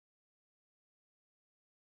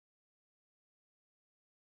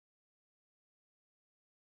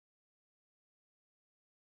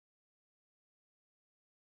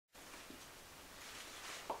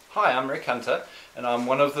Hi, I'm Rick Hunter, and I'm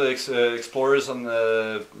one of the explorers on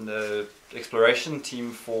the exploration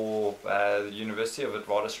team for the University of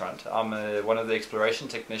Witwatersrand. I'm one of the exploration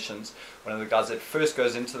technicians, one of the guys that first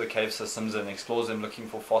goes into the cave systems and explores them looking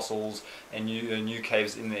for fossils and new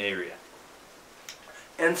caves in the area.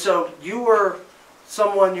 And so you were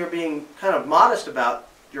someone, you're being kind of modest about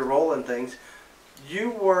your role in things. You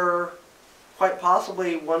were quite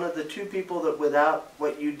possibly one of the two people that without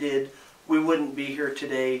what you did, we wouldn't be here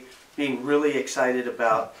today being really excited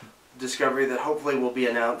about discovery that hopefully will be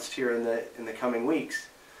announced here in the coming weeks.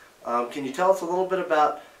 Can you tell us a little bit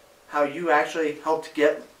about how you actually helped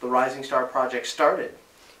get the Rising Star project started?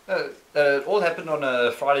 It all happened on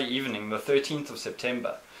a Friday evening, the 13th of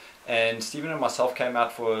September. And Stephen and myself came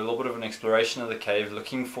out for a little bit of an exploration of the cave,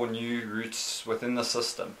 looking for new routes within the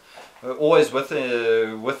system. Always with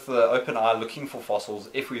the open eye, looking for fossils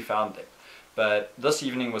if we found them. But this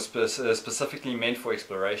evening was specifically meant for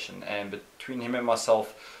exploration, and between him and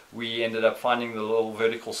myself, we ended up finding the little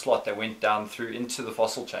vertical slot that went down through into the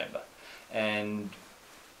fossil chamber. And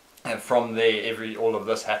from there, all of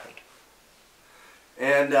this happened.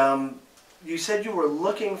 And you said you were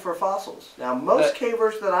looking for fossils. Now, most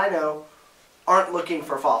cavers that I know aren't looking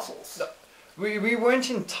for fossils. No, we weren't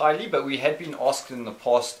entirely, but we had been asked in the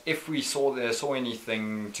past if we saw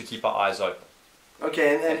anything to keep our eyes open.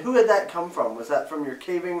 Okay, and who had that come from? Was that from your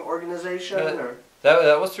caving organization? Or?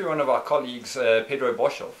 That was through one of our colleagues, Pedro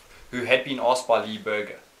Boschoff, who had been asked by Lee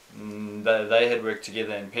Berger. They had worked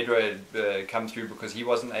together, and Pedro had come through because he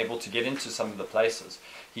wasn't able to get into some of the places.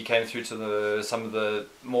 He came through to some of the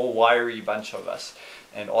more wiry bunch of us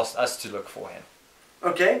and asked us to look for him.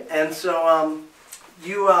 Okay, and so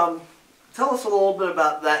you tell us a little bit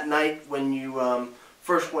about that night when you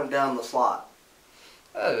first went down the slot.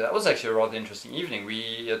 That was actually a rather interesting evening.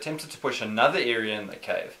 We attempted to push another area in the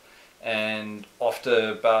cave, and after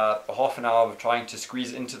about half an hour of trying to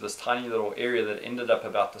squeeze into this tiny little area that ended up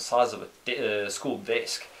about the size of a school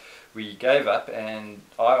desk, we gave up, and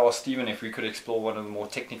I asked Stephen if we could explore one of the more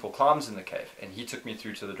technical climbs in the cave, and he took me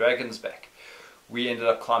through to the Dragon's Back. We ended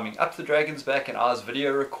up climbing up the Dragon's Back, and I was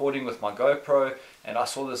video recording with my GoPro, and I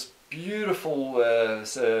saw this beautiful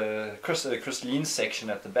crystalline section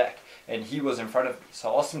at the back, and he was in front of me.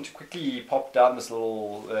 So I asked him to quickly pop down this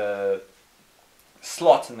little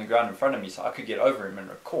slot in the ground in front of me so I could get over him and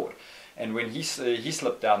record. And when he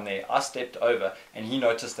slipped down there, I stepped over, and he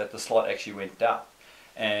noticed that the slot actually went down.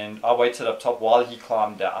 And I waited up top while he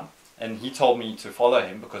climbed down, and he told me to follow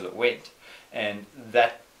him because it went. And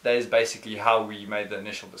that is basically how we made the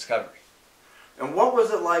initial discovery. And what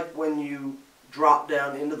was it like when you dropped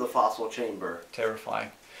down into the fossil chamber? Terrifying.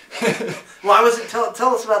 Why was it?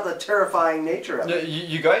 Tell us about the terrifying nature of it.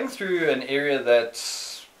 You're going through an area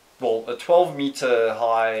that's, well, a 12-meter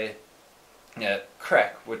high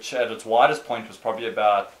crack, which at its widest point was probably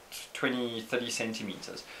about 20-30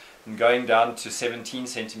 centimeters, and going down to 17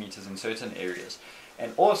 centimeters in certain areas.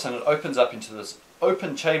 And all of a sudden it opens up into this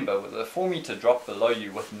open chamber with a 4-meter drop below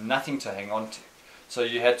you with nothing to hang on to. So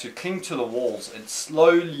you had to cling to the walls and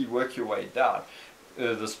slowly work your way down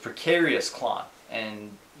this precarious climb.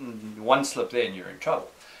 And one slip there and you're in trouble.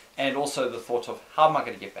 And also the thought of, how am I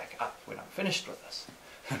going to get back up when I'm finished with this?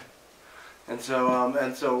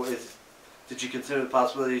 Did you consider the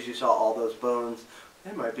possibilities you saw all those bones?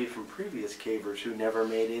 They might be from previous cavers who never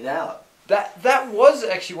made it out. That was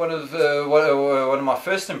actually one of my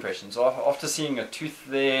first impressions. After seeing a tooth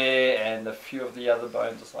there and a few of the other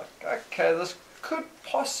bones, it's like, okay, this could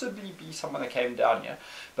possibly be someone that came down here.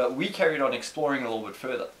 But we carried on exploring a little bit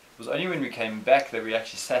further. It was only when we came back that we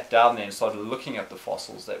actually sat down there and started looking at the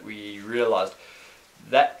fossils that we realized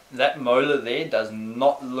that molar there does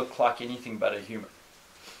not look like anything but a human.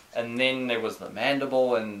 And then there was the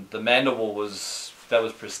mandible, and the mandible was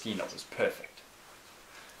pristine. It was perfect.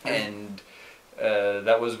 And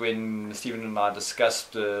that was when Stephen and I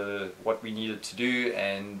discussed what we needed to do,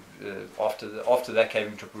 and after that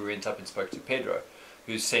caving trip we went up and spoke to Pedro,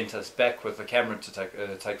 who sent us back with a camera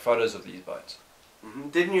to take photos of these bones. Mm-hmm.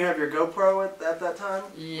 Didn't you have your GoPro at that time?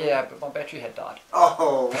 Yeah, but my battery had died.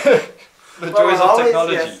 Oh! The joys of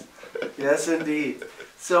technology. Yes, yes indeed.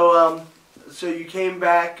 So so you came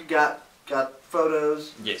back, got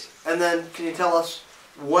photos. Yes. And then can you tell us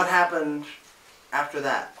what happened after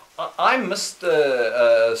that? I missed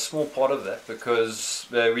a small part of that because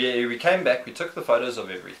we came back, we took the photos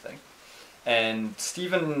of everything, and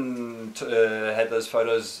Stephen had those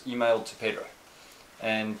photos emailed to Pedro,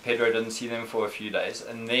 and Pedro didn't see them for a few days,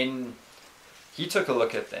 and then he took a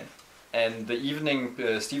look at them, and the evening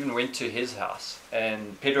Stephen went to his house,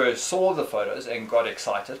 and Pedro saw the photos and got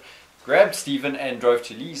excited, grabbed Stephen and drove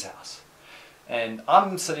to Lee's house. And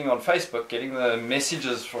I'm sitting on Facebook getting the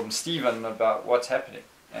messages from Stephen about what's happening.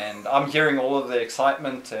 And I'm hearing all of the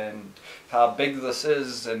excitement and how big this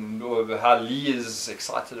is and how Lee is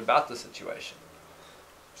excited about the situation.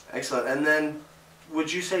 Excellent. And then,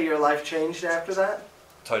 would you say your life changed after that?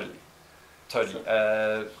 Totally. Totally.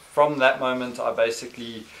 From that moment, I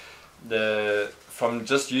basically, from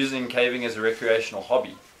just using caving as a recreational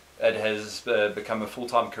hobby, it has become a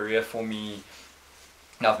full-time career for me.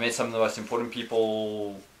 I've met some of the most important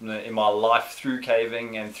people in my life through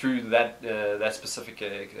caving, and through that specific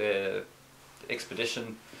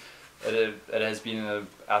expedition. It has been an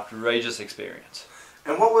outrageous experience.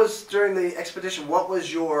 And what was, during the expedition, what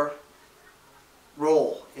was your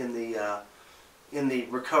role in the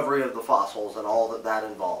recovery of the fossils and all that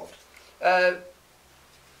involved?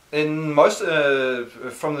 In most,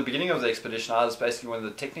 from the beginning of the expedition, I was basically one of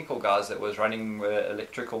the technical guys that was running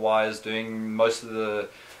electrical wires, doing most of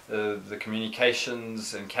the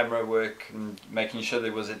communications and camera work, and making sure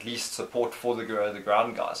there was at least support for the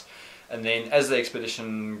ground guys. And then as the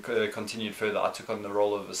expedition continued further, I took on the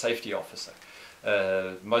role of a safety officer.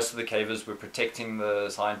 Most of the cavers were protecting the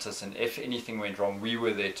scientists, and if anything went wrong, we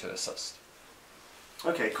were there to assist.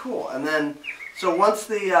 Okay, cool. And then, so once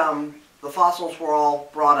the fossils were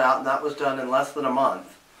all brought out, and that was done in less than a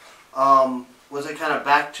month, was it kind of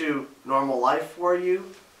back to normal life for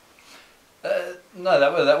you? No,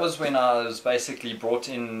 that was when I was basically brought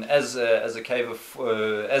in as a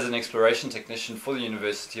caver, as an exploration technician for the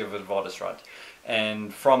University of Witwatersrand.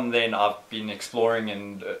 And from then I've been exploring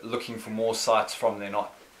and looking for more sites from then on.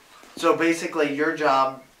 So basically your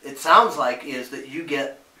job, it sounds like, is that you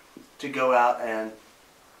get to go out and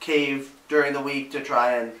cave during the week to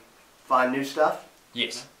try and find new stuff?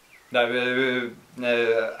 Yes. No,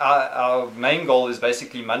 our main goal is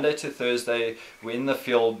basically Monday to Thursday we're in the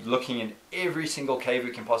field looking in every single cave we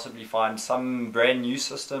can possibly find, some brand new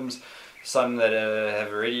systems, some that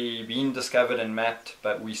have already been discovered and mapped,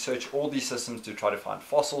 but we search all these systems to try to find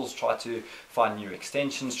fossils, try to find new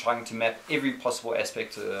extensions, trying to map every possible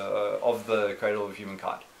aspect of the cradle of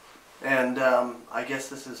humankind. And I guess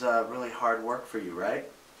this is really hard work for you, right?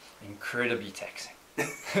 Incredibly taxing.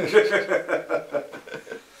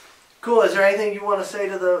 Cool. Is there anything you want to say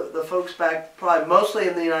to the folks back, probably mostly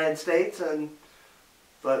in the United States,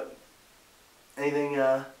 but anything?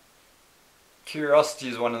 Curiosity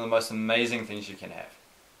is one of the most amazing things you can have.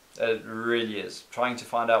 It really is. Trying to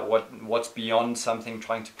find out what's beyond something,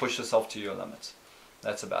 trying to push yourself to your limits.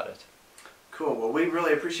 That's about it. Cool. Well, we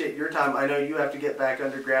really appreciate your time. I know you have to get back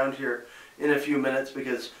underground here in a few minutes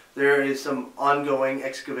because there is some ongoing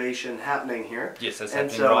excavation happening here. Yes, that's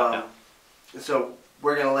happening right now. So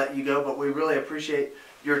we're going to let you go, but we really appreciate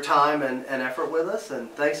your time and effort with us, and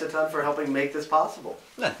thanks a ton for helping make this possible.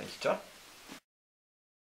 No, thank you, John.